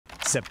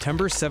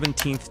September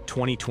 17,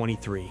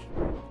 2023.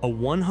 A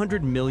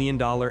 $100 million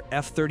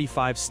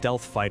F-35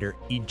 stealth fighter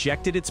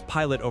ejected its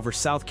pilot over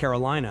South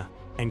Carolina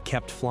and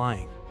kept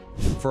flying.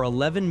 For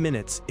 11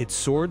 minutes, it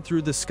soared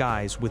through the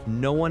skies with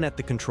no one at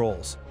the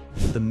controls.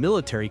 The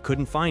military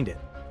couldn't find it.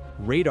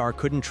 Radar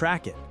couldn't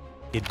track it.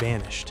 It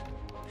vanished.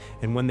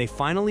 And when they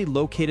finally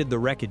located the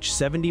wreckage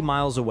 70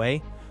 miles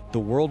away, the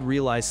world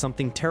realized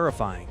something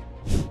terrifying.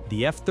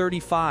 The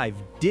F-35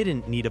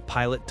 didn't need a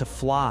pilot to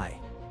fly.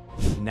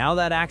 Now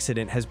that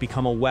accident has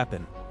become a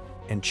weapon,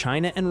 and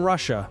China and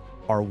Russia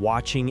are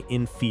watching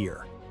in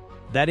fear.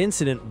 That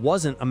incident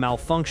wasn't a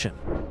malfunction.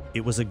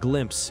 It was a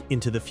glimpse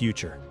into the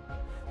future.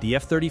 The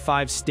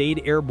F-35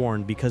 stayed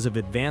airborne because of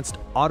advanced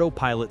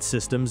autopilot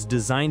systems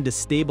designed to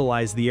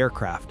stabilize the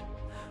aircraft.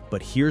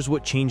 But here's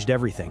what changed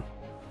everything.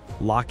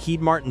 Lockheed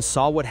Martin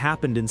saw what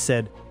happened and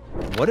said,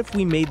 "What if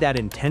we made that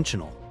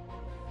intentional?"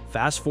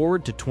 Fast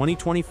forward to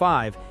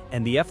 2025,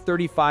 and the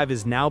F-35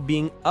 is now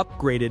being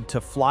upgraded to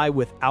fly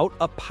without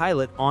a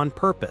pilot on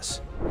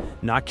purpose.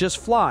 Not just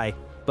fly,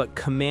 but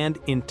command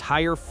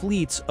entire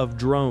fleets of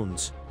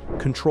drones,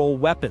 control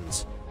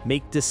weapons,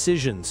 make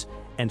decisions,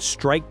 and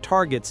strike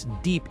targets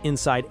deep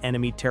inside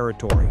enemy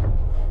territory.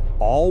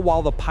 All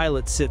while the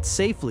pilot sits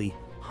safely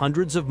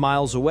hundreds of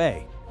miles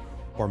away.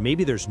 Or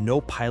maybe there's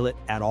no pilot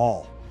at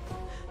all.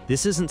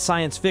 This isn't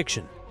science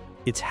fiction.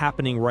 It's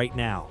happening right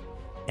now.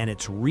 And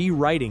it's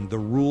rewriting the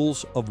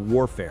rules of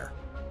warfare.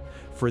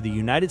 For the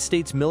United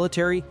States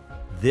military,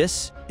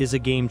 this is a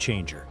game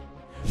changer.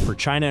 For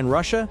China and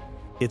Russia,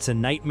 it's a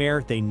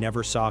nightmare they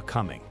never saw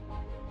coming.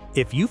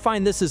 If you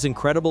find this as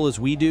incredible as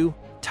we do,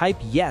 type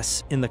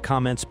yes in the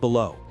comments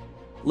below.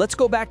 Let's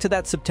go back to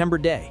that September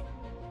day.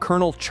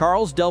 Colonel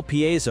Charles Del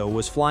Piazzo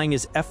was flying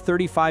his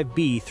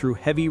F-35B through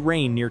heavy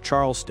rain near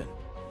Charleston.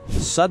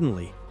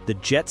 Suddenly, the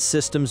jet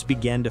systems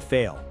began to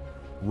fail.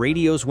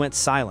 Radios went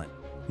silent.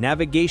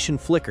 Navigation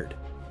flickered.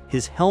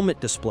 His helmet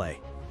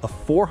display, a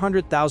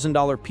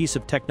 $400,000 piece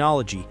of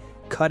technology,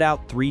 cut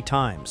out 3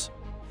 times.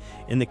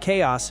 In the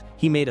chaos,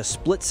 he made a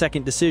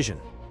split-second decision: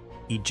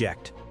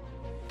 eject.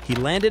 He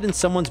landed in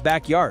someone's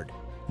backyard,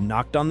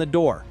 knocked on the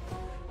door,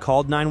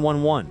 called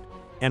 911,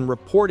 and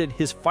reported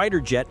his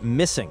fighter jet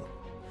missing.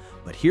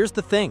 But here's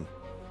the thing: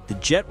 the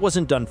jet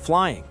wasn't done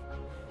flying.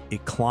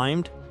 It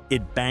climbed,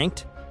 it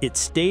banked, it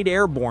stayed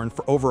airborne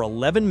for over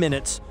 11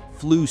 minutes,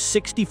 flew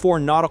 64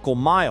 nautical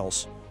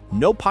miles.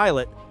 No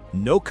pilot,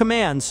 no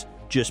commands,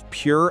 just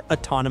pure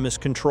autonomous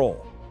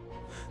control.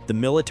 The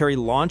military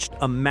launched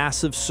a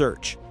massive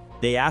search.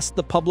 They asked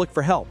the public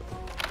for help.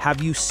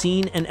 Have you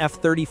seen an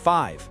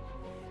F-35?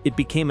 It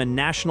became a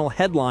national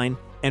headline,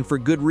 and for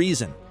good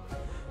reason.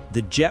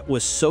 The jet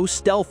was so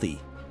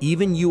stealthy,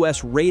 even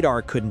US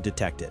radar couldn't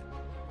detect it.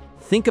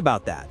 Think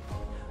about that.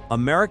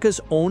 America's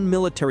own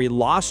military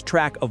lost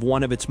track of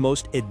one of its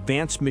most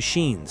advanced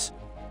machines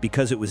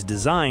because it was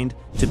designed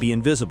to be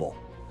invisible.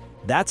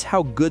 That's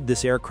how good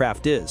this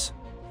aircraft is.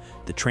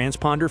 The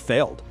transponder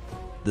failed.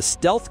 The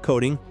stealth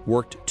coating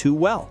worked too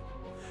well.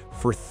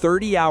 For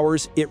 30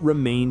 hours, it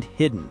remained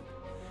hidden.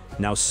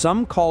 Now,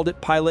 some called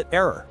it pilot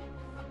error.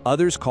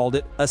 Others called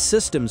it a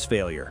systems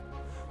failure.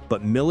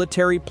 But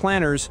military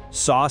planners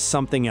saw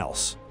something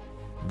else.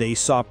 They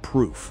saw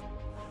proof.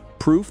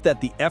 Proof that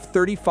the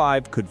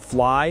F-35 could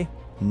fly,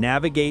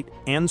 navigate,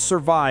 and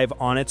survive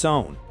on its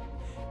own.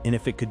 And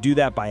if it could do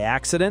that by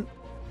accident,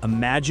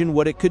 imagine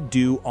what it could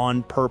do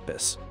on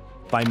purpose.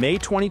 By May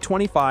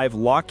 2025,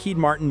 Lockheed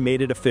Martin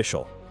made it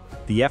official.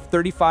 The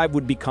F-35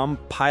 would become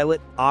pilot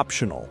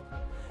optional.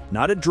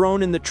 Not a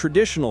drone in the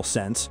traditional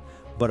sense,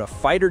 but a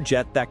fighter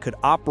jet that could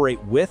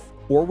operate with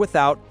or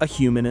without a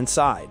human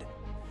inside.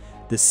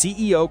 The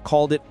CEO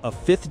called it a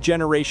 5th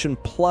generation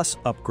plus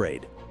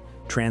upgrade.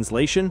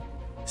 Translation: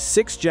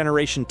 6th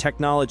generation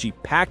technology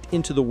packed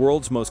into the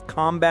world's most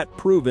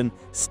combat-proven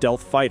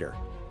stealth fighter.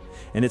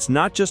 And it's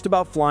not just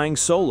about flying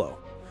solo.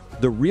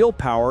 The real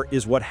power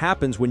is what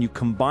happens when you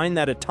combine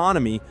that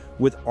autonomy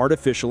with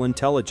artificial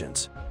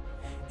intelligence.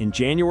 In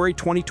January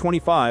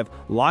 2025,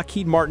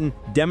 Lockheed Martin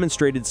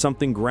demonstrated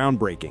something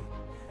groundbreaking: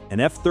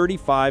 an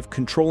F-35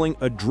 controlling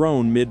a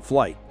drone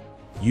mid-flight,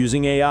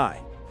 using AI,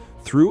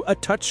 through a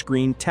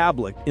touchscreen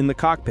tablet in the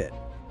cockpit.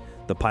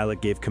 The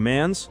pilot gave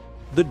commands,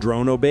 the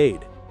drone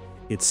obeyed.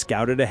 It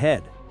scouted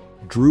ahead,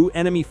 drew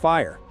enemy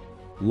fire,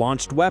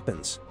 launched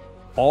weapons,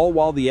 all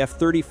while the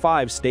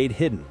F-35 stayed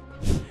hidden.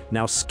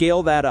 Now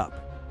scale that up.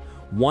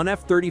 One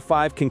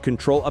F-35 can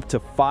control up to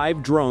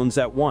 5 drones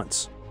at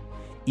once.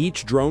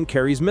 Each drone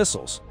carries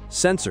missiles,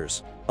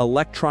 sensors,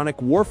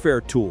 electronic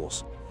warfare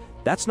tools.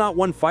 That's not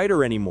one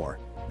fighter anymore.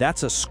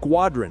 That's a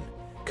squadron,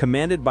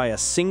 commanded by a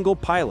single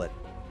pilot,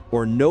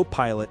 or no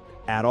pilot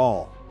at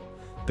all.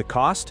 The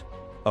cost?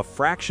 A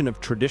fraction of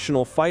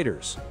traditional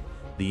fighters.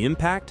 The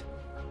impact?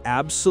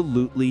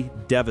 Absolutely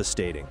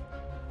devastating.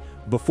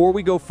 Before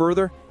we go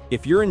further,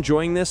 if you're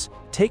enjoying this,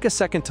 take a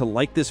second to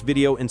like this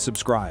video and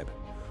subscribe.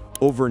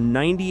 Over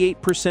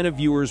 98% of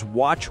viewers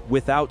watch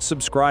without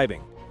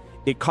subscribing.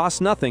 It costs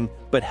nothing,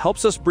 but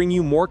helps us bring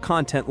you more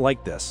content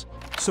like this.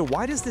 So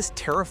why does this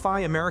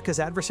terrify America's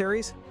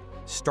adversaries?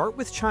 Start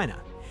with China.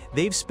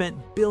 They've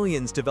spent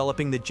billions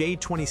developing the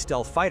J-20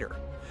 stealth fighter.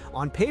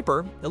 On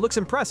paper, it looks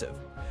impressive.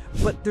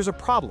 But there's a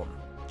problem.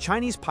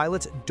 Chinese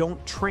pilots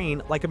don't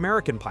train like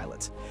American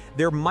pilots.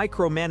 They're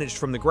micromanaged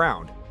from the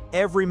ground.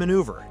 Every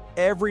maneuver,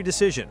 every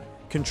decision,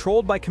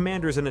 controlled by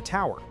commanders in a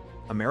tower.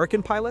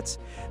 American pilots?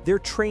 They're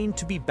trained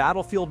to be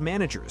battlefield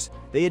managers.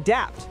 They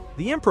adapt,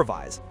 they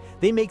improvise,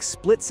 they make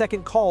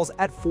split-second calls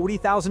at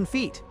 40,000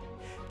 feet.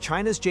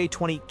 China's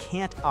J-20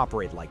 can't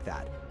operate like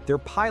that. Their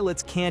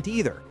pilots can't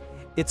either.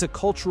 It's a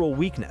cultural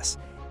weakness,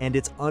 and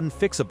it's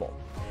unfixable.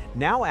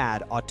 Now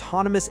add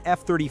autonomous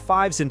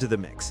F-35s into the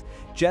mix,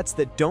 jets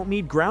that don't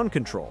need ground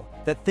control,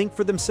 that think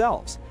for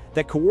themselves,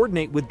 that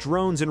coordinate with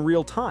drones in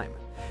real time.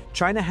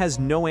 China has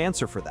no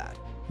answer for that.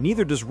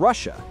 Neither does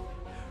Russia.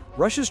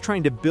 Russia's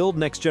trying to build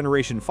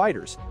next-generation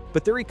fighters,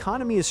 but their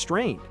economy is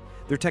strained,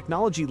 their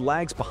technology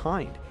lags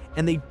behind,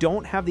 and they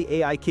don't have the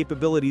AI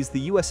capabilities the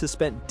US has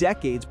spent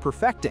decades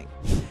perfecting.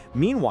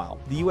 Meanwhile,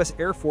 the US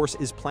Air Force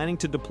is planning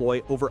to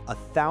deploy over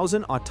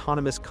 1,000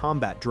 autonomous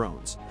combat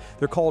drones.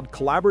 They're called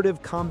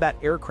Collaborative Combat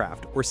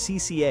Aircraft, or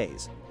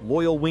CCAs,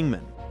 loyal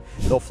wingmen.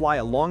 They'll fly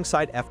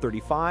alongside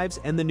F-35s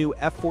and the new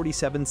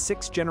F-47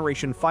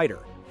 sixth-generation fighter.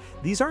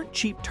 These aren't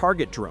cheap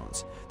target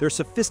drones. They're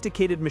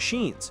sophisticated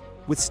machines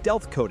with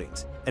stealth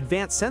coatings,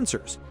 advanced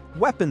sensors,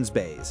 weapons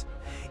bays.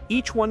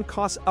 Each one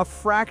costs a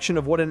fraction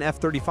of what an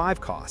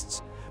F-35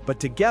 costs, but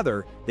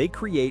together they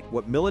create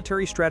what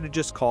military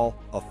strategists call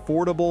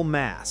affordable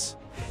mass.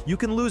 You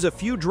can lose a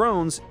few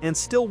drones and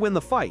still win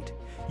the fight.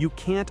 You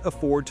can't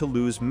afford to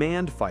lose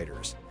manned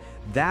fighters.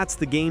 That's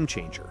the game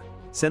changer.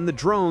 Send the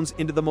drones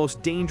into the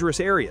most dangerous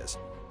areas.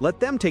 Let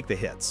them take the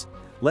hits.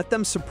 Let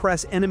them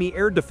suppress enemy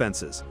air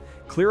defenses.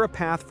 Clear a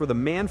path for the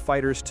manned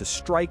fighters to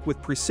strike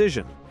with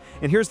precision.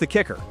 And here's the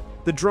kicker.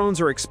 The drones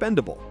are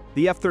expendable.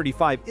 The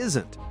F-35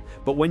 isn't.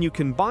 But when you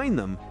combine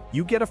them,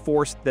 you get a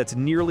force that's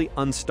nearly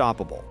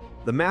unstoppable.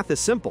 The math is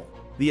simple.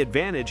 The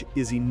advantage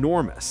is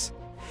enormous.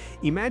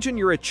 Imagine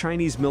you're a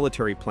Chinese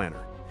military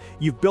planner.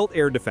 You've built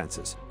air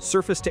defenses,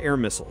 surface-to-air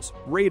missiles,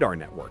 radar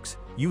networks.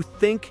 You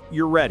think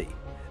you're ready.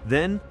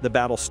 Then the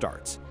battle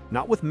starts,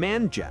 not with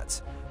manned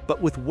jets,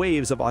 but with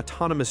waves of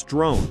autonomous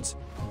drones.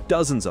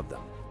 Dozens of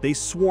them. They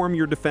swarm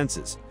your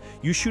defenses.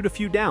 You shoot a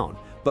few down,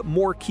 but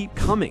more keep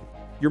coming.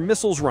 Your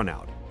missiles run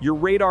out. Your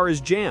radar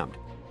is jammed.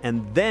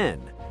 And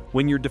then,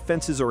 when your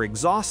defenses are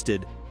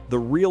exhausted, the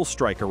real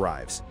strike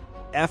arrives.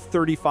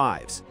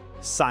 F-35s,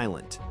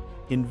 silent,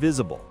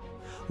 invisible,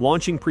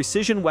 launching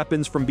precision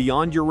weapons from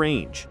beyond your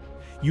range.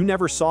 You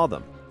never saw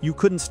them. You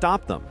couldn't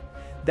stop them.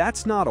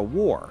 That's not a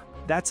war.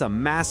 That's a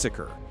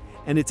massacre.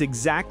 And it's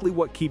exactly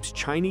what keeps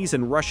Chinese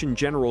and Russian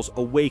generals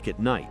awake at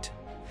night.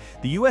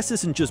 The US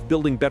isn't just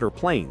building better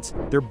planes.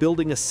 They're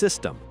building a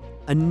system,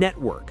 a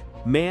network,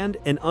 manned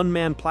and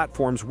unmanned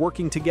platforms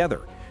working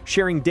together,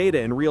 sharing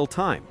data in real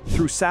time,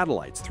 through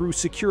satellites, through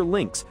secure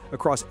links,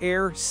 across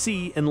air,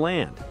 sea, and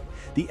land.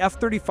 The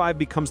F-35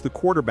 becomes the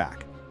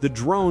quarterback, the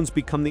drones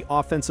become the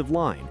offensive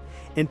line,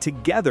 and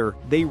together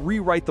they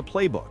rewrite the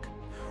playbook.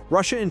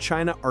 Russia and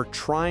China are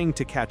trying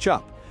to catch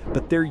up,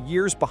 but they're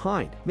years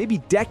behind, maybe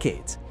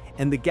decades,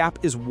 and the gap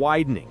is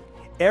widening.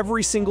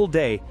 Every single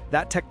day,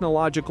 that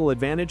technological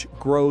advantage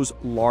grows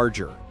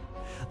larger.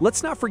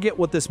 Let's not forget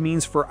what this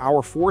means for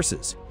our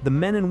forces, the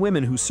men and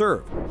women who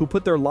serve, who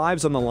put their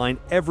lives on the line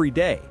every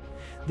day.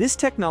 This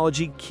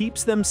technology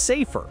keeps them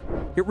safer.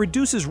 It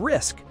reduces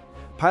risk.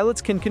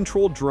 Pilots can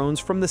control drones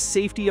from the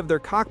safety of their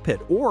cockpit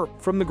or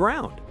from the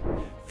ground.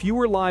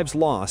 Fewer lives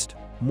lost,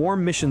 more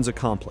missions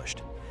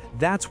accomplished.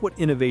 That's what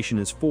innovation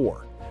is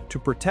for, to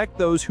protect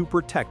those who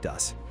protect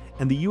us.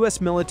 And the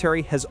US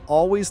military has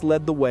always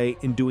led the way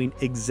in doing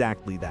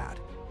exactly that.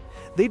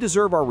 They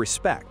deserve our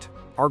respect,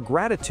 our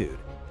gratitude,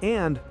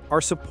 and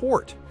our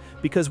support,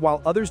 because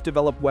while others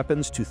develop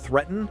weapons to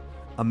threaten,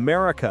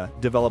 America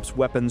develops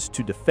weapons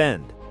to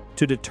defend,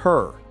 to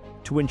deter,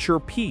 to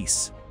ensure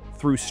peace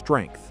through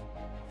strength.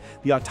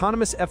 The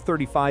autonomous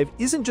F-35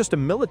 isn't just a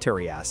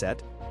military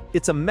asset,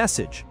 it's a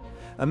message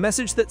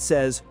that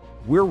says,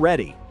 we're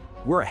ready,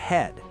 we're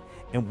ahead,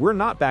 and we're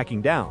not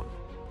backing down.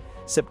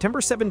 September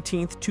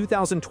 17,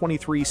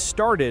 2023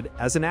 started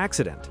as an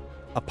accident.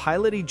 A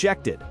pilot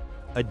ejected,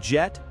 a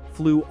jet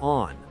flew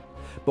on.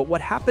 But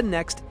what happened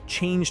next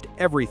changed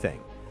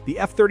everything. The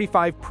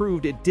F-35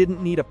 proved it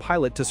didn't need a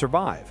pilot to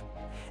survive.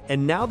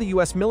 And now the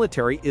US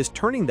military is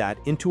turning that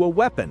into a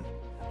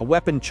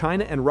weapon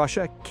China and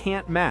Russia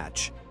can't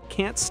match,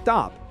 can't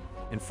stop,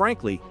 and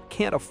frankly,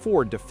 can't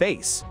afford to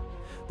face.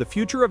 The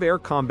future of air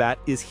combat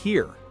is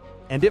here,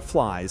 and it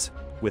flies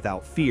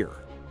without fear.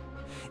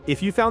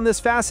 If you found this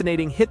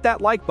fascinating, hit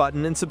that like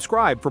button and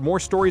subscribe for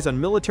more stories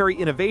on military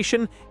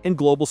innovation and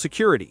global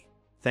security.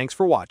 Thanks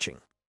for watching.